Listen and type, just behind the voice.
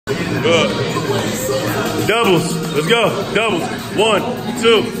Good. Doubles. Let's go. Doubles. 1,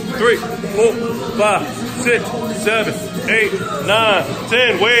 2, 3, 4, 5, 6, 7, 8, 9,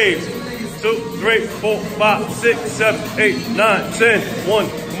 10. Waves. 2, 3, 4, 5, 6, 7, 8, 9, 10. 1.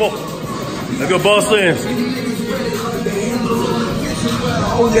 Come on. Let's go. Ball slams.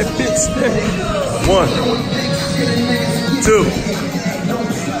 Oh, that big step. 1, 2,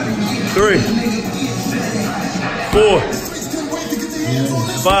 3, 4,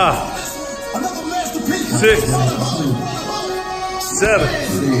 5, 6, 7,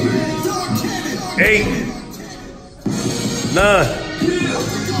 8, 9,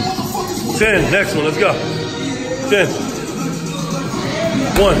 10. Next one, let's go. 10.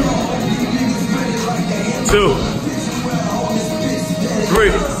 1, 2,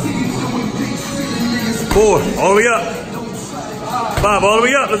 3, 4, all the way up. 5, all the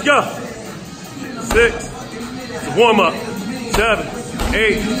way up, let's go. 6, it's a warm up. 7,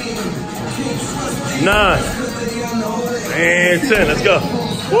 8, 9, and 10, let's go.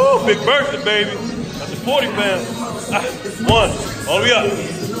 Woo, big birthday, baby. That's a 40 pound. 1, all the way up.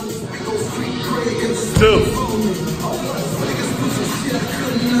 2,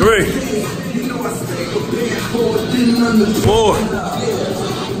 3, 4,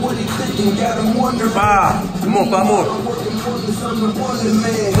 5, come on, 5 more.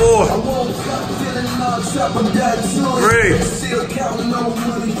 4, 3,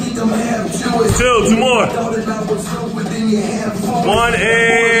 2, 2 more. 1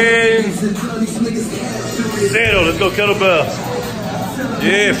 and 0. Let's go, kettlebell.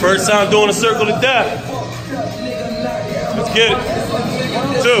 Yeah, first time doing a circle of death. Let's get it.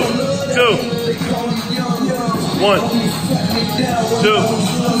 2, 2, 1, 2,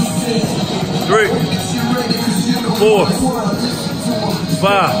 3, 4,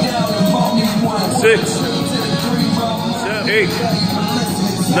 5, 6, 7, 8,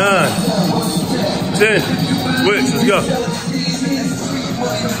 9, 10. Switch, let's go.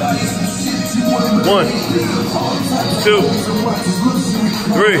 1, 2,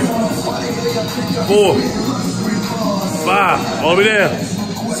 3, 4, 5. All the way down.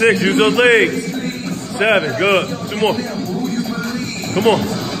 6, use those legs. 7, good. 2 more. Come on.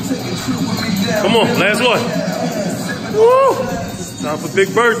 Come on, last one. Woo! Time for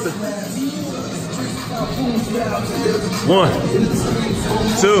Big Bertha. 1,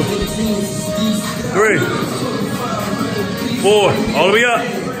 2, 3, 4. All the way up.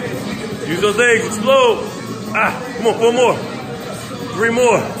 Use those legs, explode. Come on, 4 more. 3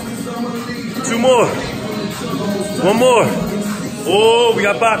 more. 2 more. 1 more. Oh, we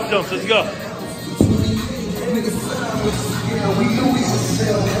got box jumps, let's go.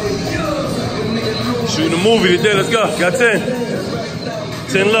 Shooting a movie today, let's go. Got 10.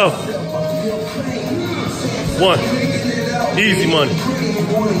 10 low. 1. Easy money.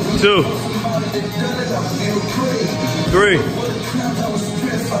 2. 3.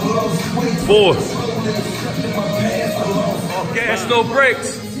 4. Gas, no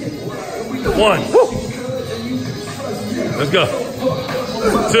brakes. 1. Woo. Let's go.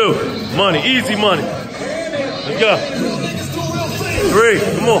 2. Money, easy money. Let's go. 3.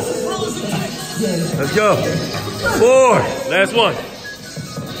 Come on. Let's go. 4. Last one.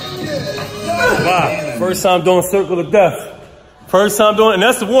 5. First time doing circle of death. First time doing it, and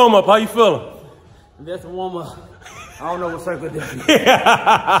that's the warm up. How you feeling? That's a warm up. I don't know what circle of death is.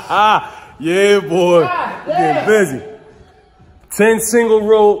 Yeah, boy. Getting busy. 10 single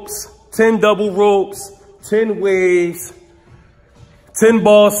ropes, 10 double ropes, 10 waves, 10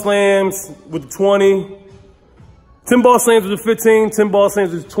 ball slams with the 20, 10 ball slams with the 15, 10 ball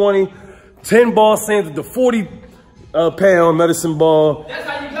slams with the 20, 10 ball slams with the 40 pound medicine ball. That's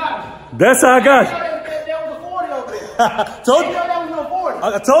how you got it. That's how I got it. There was a 40 over there.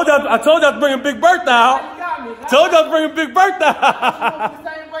 I told you I to bring a Big Bertha out. Told you I was bringing Big Bertha out.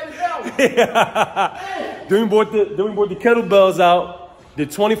 Yeah. Then we brought the kettlebells out.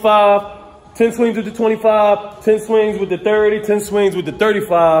 Did 25, 10 swings with the 25, 10 swings with the 30, 10 swings with the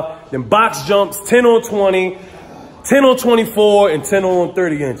 35. Then box jumps, 10 on 20, 10 on 24, and 10 on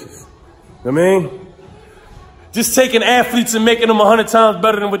 30 inches. You know what I mean? Just taking athletes and making them 100 times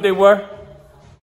better than what they were.